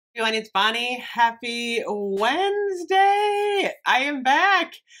Everyone, it's Bonnie. Happy Wednesday. I am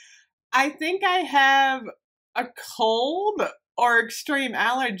back. I think I have a cold or extreme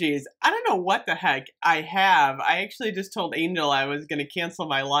allergies. I don't know what the heck I have. I actually just told Angel I was going to cancel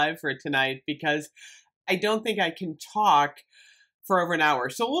my live for tonight because I don't think I can talk for over an hour.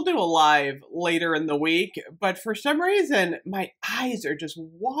 So we'll do a live later in the week. But for some reason, my eyes are just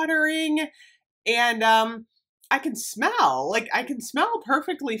watering and I can smell. Like I can smell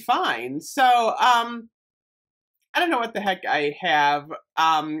perfectly fine. So I don't know what the heck I have.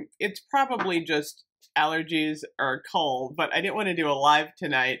 It's probably just allergies or cold, but I didn't want to do a live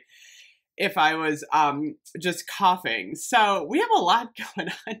tonight if I was just coughing. So we have a lot going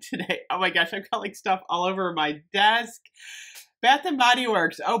on today. Oh my gosh, I've got like stuff all over my desk. Bath and Body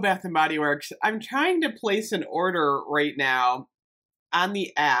Works. Oh, Bath and Body Works. I'm trying to place an order right now on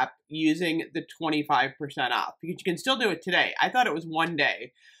the app using the 25% off because you can still do it today. I thought it was one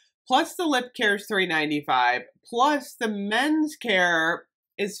day. Plus the lip care is $3.95. Plus the men's care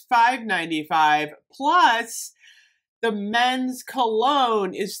is $5.95. Plus the men's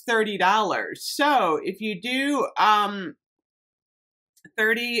cologne is $30. So if you do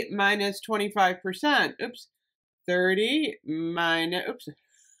 30 minus 25%, oops, 30 minus, oops,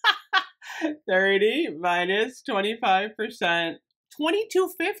 30 minus 25%,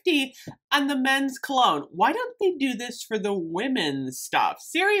 22.50 on the men's cologne. Why don't they do this for the women's stuff?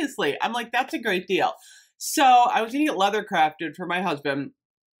 Seriously, I'm like, that's a great deal. So I was gonna get leather crafted for my husband.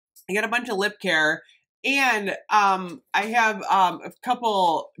 I got a bunch of lip care and I have a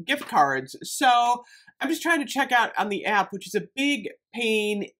couple gift cards. So I'm just trying to check out on the app, which is a big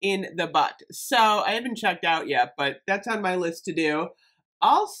pain in the butt. So I haven't checked out yet, but that's on my list to do.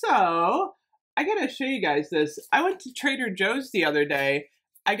 Also, I gotta show you guys this. I went to Trader Joe's the other day.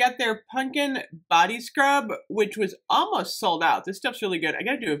 I got their pumpkin body scrub, which was almost sold out. This stuff's really good. I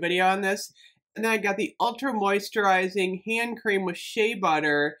gotta do a video on this. And then I got the ultra moisturizing hand cream with shea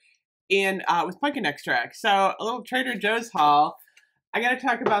butter and with pumpkin extract. So a little Trader Joe's haul. I gotta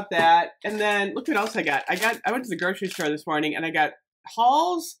talk about that. And then look what else I got. I went to the grocery store this morning and I got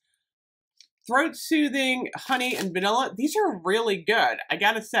Halls throat soothing honey and vanilla. These are really good. I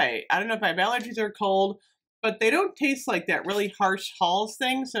gotta say, I don't know if I have allergies or cold, but they don't taste like that really harsh Halls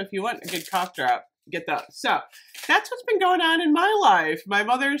thing. So if you want a good cough drop, get those. So that's what's been going on in my life. My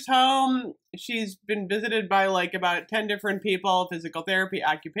mother's home. She's been visited by like about 10 different people, physical therapy,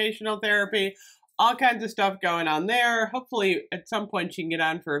 occupational therapy, all kinds of stuff going on there. Hopefully at some point she can get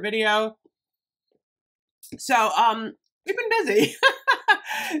on for a video. So we've been busy.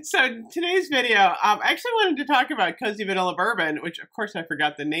 So today's video, I actually wanted to talk about Cozy Vanilla Bourbon, which of course I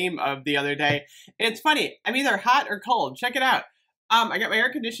forgot the name of the other day. And it's funny, I'm either hot or cold. Check it out. I got my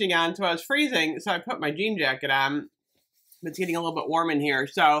air conditioning on, so I was freezing, so I put my jean jacket on. It's getting a little bit warm in here,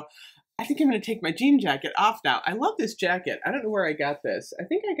 so I think I'm going to take my jean jacket off now. I love this jacket. I don't know where I got this. I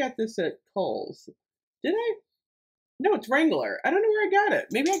think I got this at Kohl's. Did I? No, it's Wrangler. I don't know where I got it.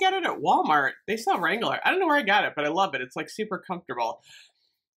 Maybe I got it at Walmart. They sell Wrangler. I don't know where I got it, but I love it. It's like super comfortable.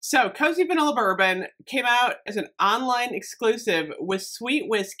 So Cozy Vanilla Bourbon came out as an online exclusive with sweet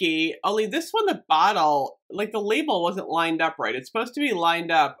whiskey. Only this one, the bottle, like the label wasn't lined up right. It's supposed to be lined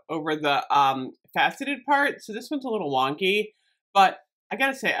up over the faceted part. So this one's a little wonky, but I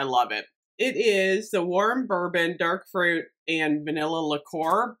gotta say, I love it. It is the warm bourbon, dark fruit, and vanilla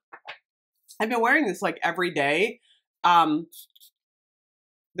liqueur. I've been wearing this like every day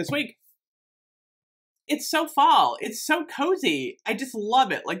this week. It's so fall. It's so cozy. I just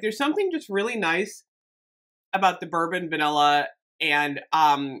love it. Like there's something just really nice about the bourbon vanilla and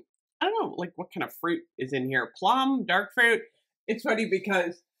I don't know like what kind of fruit is in here. Plum, dark fruit. It's funny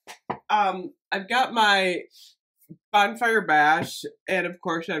because I've got my Bonfire Bash and of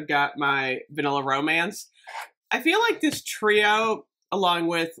course I've got my Vanilla Romance. I feel like this trio along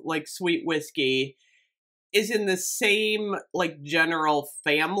with like sweet whiskey is in the same like general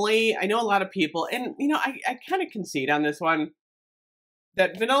family. I know a lot of people, and you know, I kind of concede on this one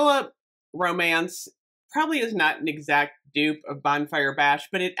that Vanilla Romance probably is not an exact dupe of Bonfire Bash,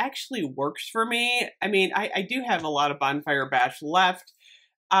 but it actually works for me. I mean, I do have a lot of Bonfire Bash left.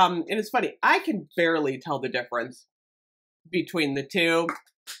 And it's funny, I can barely tell the difference between the two.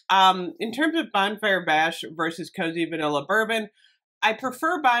 In terms of Bonfire Bash versus Cozy Vanilla Bourbon, I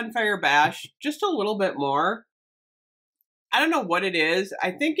prefer Bonfire Bash just a little bit more. I don't know what it is.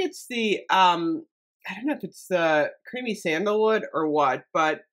 I think it's the, I don't know if it's the creamy sandalwood or what,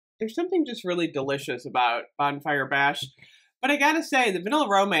 but there's something just really delicious about Bonfire Bash. But I gotta say, the Vanilla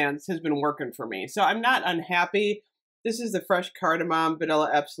Romance has been working for me, so I'm not unhappy. This is the fresh cardamom, vanilla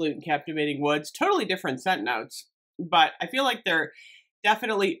absolute, and captivating woods. Totally different scent notes, but I feel like they're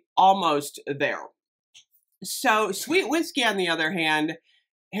definitely almost there. So sweet whiskey, on the other hand,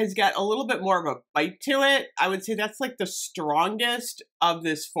 has got a little bit more of a bite to it. I would say that's like the strongest of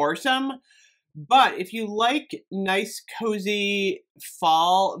this foursome. But if you like nice, cozy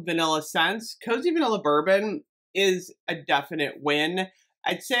fall vanilla scents, Cozy Vanilla Bourbon is a definite win.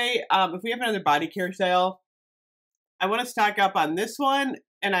 I'd say if we have another body care sale, I want to stock up on this one,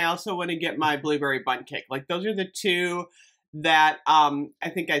 and I also want to get my blueberry bundt cake. Like, those are the two that I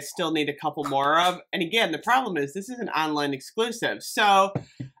think I still need a couple more of. And again, the problem is this is an online exclusive. So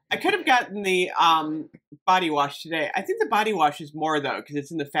I could have gotten the body wash today. I think the body wash is more, though, because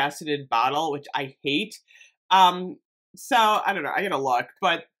it's in the faceted bottle, which I hate. So I don't know. I gotta look.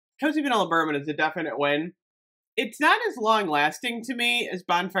 But Cozy Vanilla Bourbon is a definite win. It's not as long lasting to me as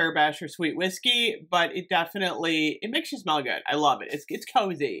Bonfire Bash or Sweet Whiskey, but it definitely, it makes you smell good. I love it. It's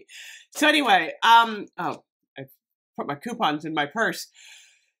cozy. So anyway, oh, I put my coupons in my purse.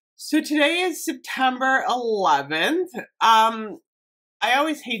 So today is September 11th. I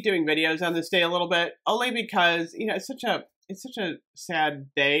always hate doing videos on this day a little bit, only because, you know, it's such a sad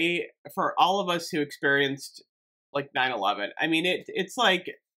day for all of us who experienced like 9/11. I mean, it's like,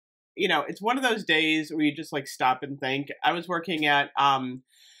 you know, it's one of those days where you just like stop and think. I was working at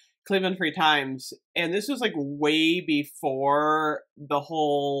Cleveland Free Times, and this was like way before the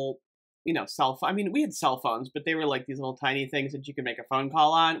whole, you know, cell phone. I mean, we had cell phones, but they were like these little tiny things that you could make a phone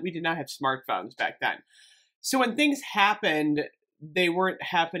call on. We did not have smartphones back then. So when things happened, they weren't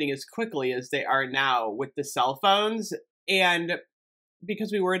happening as quickly as they are now with the cell phones. And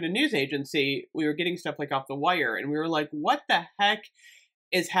because we were in a news agency, we were getting stuff like off the wire, and we were like, what the heck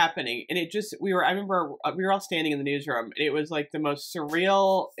is happening? And it just, I remember we were all standing in the newsroom, and it was like the most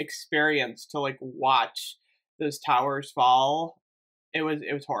surreal experience to like watch those towers fall. It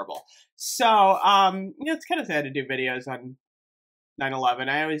was horrible. So, you know, it's kind of sad to do videos on 9/11.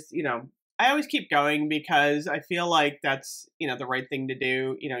 I always keep going because I feel like that's, you know, the right thing to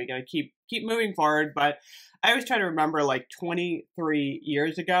do. You know, you gotta keep moving forward. But I always try to remember, like, 23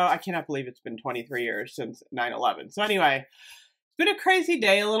 years ago. I cannot believe it's been 23 years since 9/11. So anyway, it's been a crazy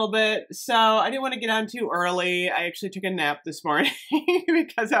day a little bit, so I didn't want to get on too early. I actually took a nap this morning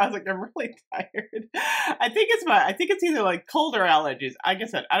because I was like, I'm really tired. I think it's either like cold or allergies. Like I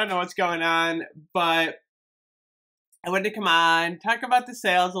said, I don't know what's going on, but I wanted to come on, talk about the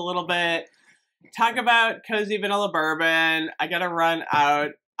sales a little bit, talk about Cozy Vanilla Bourbon. I gotta run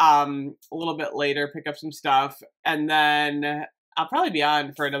out a little bit later, pick up some stuff, and then I'll probably be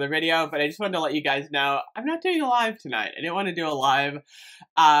on for another video, but I just wanted to let you guys know I'm not doing a live tonight. I didn't want to do a live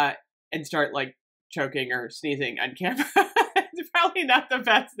and start like choking or sneezing on camera. It's probably not the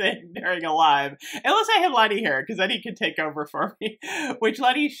best thing during a live, unless I have Letty here, because Letty can take over for me, which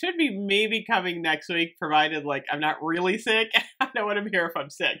Letty should be maybe coming next week, provided like I'm not really sick. I don't want to be here if I'm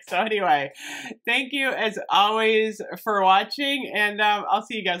sick. So anyway, thank you as always for watching, and I'll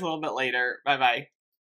see you guys a little bit later. Bye-bye.